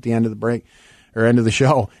coming up at the end of the break or end of the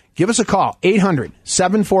show. Give us a call,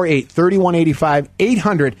 800-748-3185,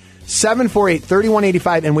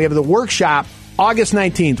 800-748-3185. And we have the workshop August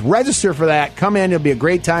 19th. Register for that. Come in. It'll be a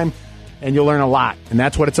great time, and you'll learn a lot. And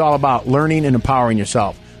that's what it's all about, learning and empowering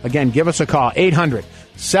yourself. Again, give us a call,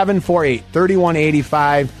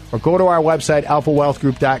 800-748-3185, or go to our website,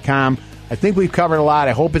 alphawealthgroup.com. I think we've covered a lot.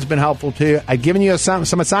 I hope it's been helpful to you. I've given you some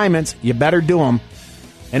assignments. You better do them.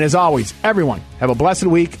 And as always, everyone, have a blessed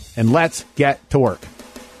week, and let's get to work.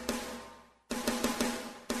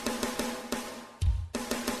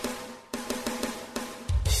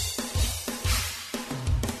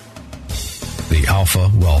 The Alpha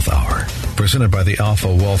Wealth Hour, presented by the Alpha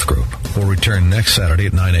Wealth Group, will return next Saturday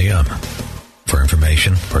at 9 a.m. For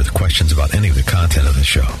information or the questions about any of the content of the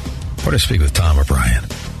show, or to speak with Tom O'Brien,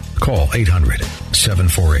 call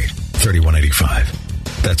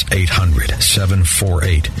 800-748-3185. That's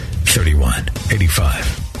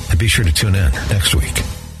 800-748-3185. And be sure to tune in next week.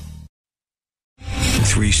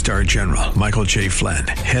 3-star General Michael J. Flynn,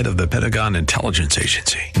 head of the Pentagon Intelligence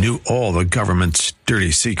Agency, knew all the government's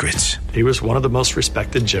dirty secrets. He was one of the most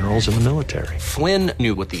respected generals in the military. Flynn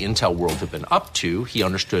knew what the intel world had been up to. He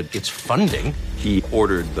understood its funding. He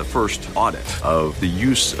ordered the first audit of the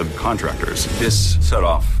use of contractors. This set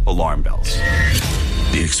off alarm bells.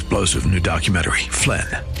 The explosive new documentary, Flynn,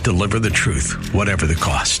 Deliver the Truth, Whatever the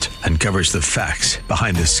Cost, uncovers the facts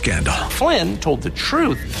behind this scandal. Flynn told the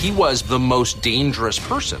truth. He was the most dangerous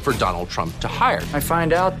person for Donald Trump to hire. I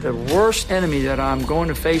find out the worst enemy that I'm going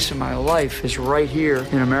to face in my life is right here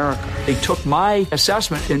in America. They took my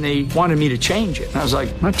assessment and they wanted me to change it. And I was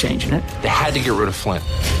like, I'm not changing it. They had to get rid of Flynn.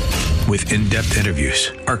 With in-depth interviews,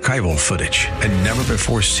 archival footage, and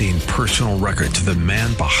never-before-seen personal records of the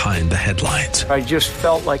man behind the headlines. I just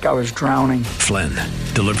felt like I was drowning. Flynn,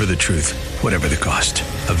 Deliver the Truth, Whatever the Cost.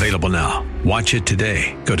 Available now. Watch it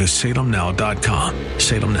today. Go to salemnow.com.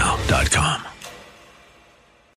 salemnow.com.